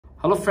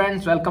Hello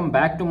friends, welcome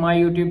back to my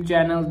YouTube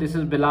channel. This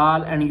is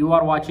Bilal and you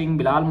are watching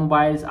Bilal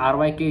Mobiles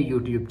RYK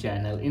YouTube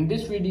channel. In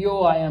this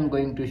video, I am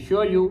going to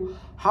show you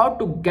how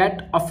to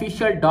get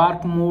official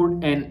dark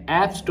mode in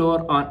App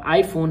Store on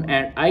iPhone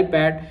and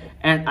iPad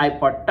and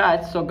iPod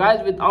Touch. So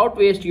guys, without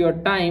waste your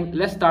time,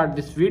 let's start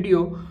this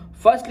video.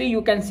 Firstly,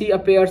 you can see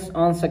appears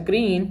on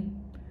screen.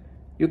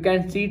 You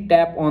can see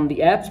tap on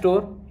the App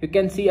Store. You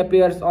can see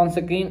appears on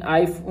screen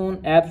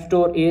iPhone App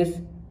Store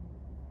is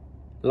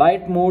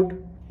light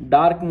mode.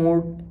 Dark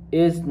mode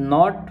is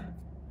not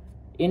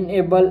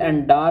enabled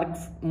and dark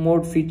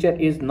mode feature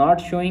is not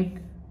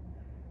showing.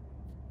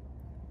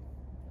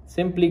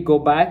 Simply go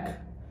back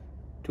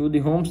to the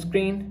home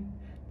screen,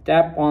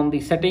 tap on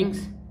the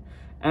settings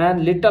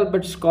and little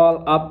bit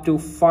scroll up to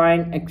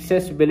find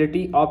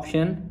accessibility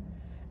option,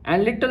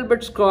 and little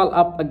bit scroll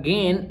up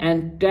again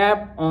and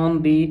tap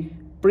on the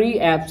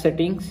pre-app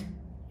settings.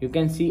 You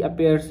can see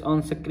appears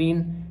on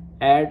screen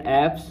add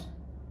apps.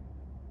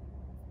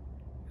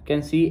 You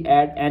can see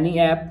add any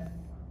app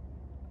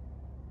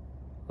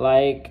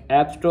like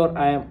App Store.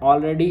 I am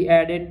already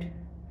added.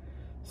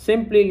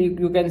 Simply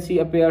you can see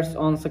appears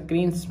on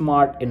screen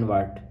smart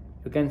invert.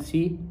 You can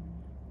see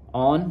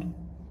on,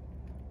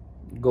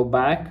 go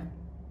back,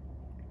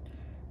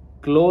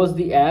 close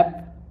the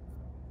app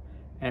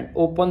and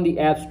open the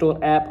App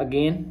Store app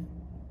again.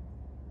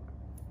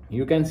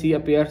 You can see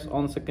appears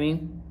on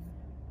screen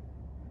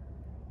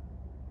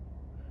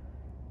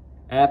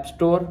App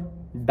Store.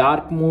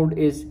 Dark mode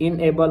is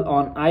enabled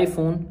on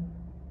iPhone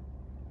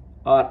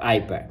or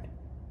iPad.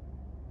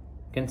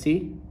 You can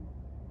see.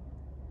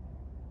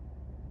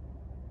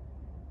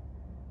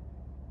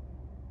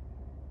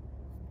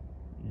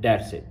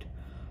 That's it.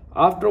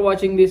 After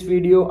watching this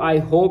video, I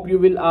hope you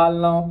will all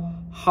know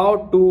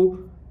how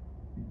to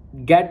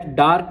get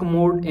dark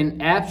mode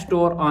in App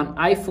Store on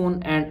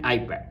iPhone and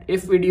iPad.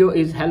 If video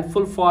is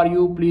helpful for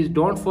you, please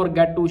don't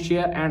forget to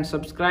share and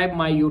subscribe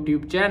my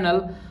YouTube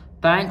channel.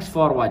 Thanks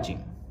for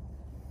watching.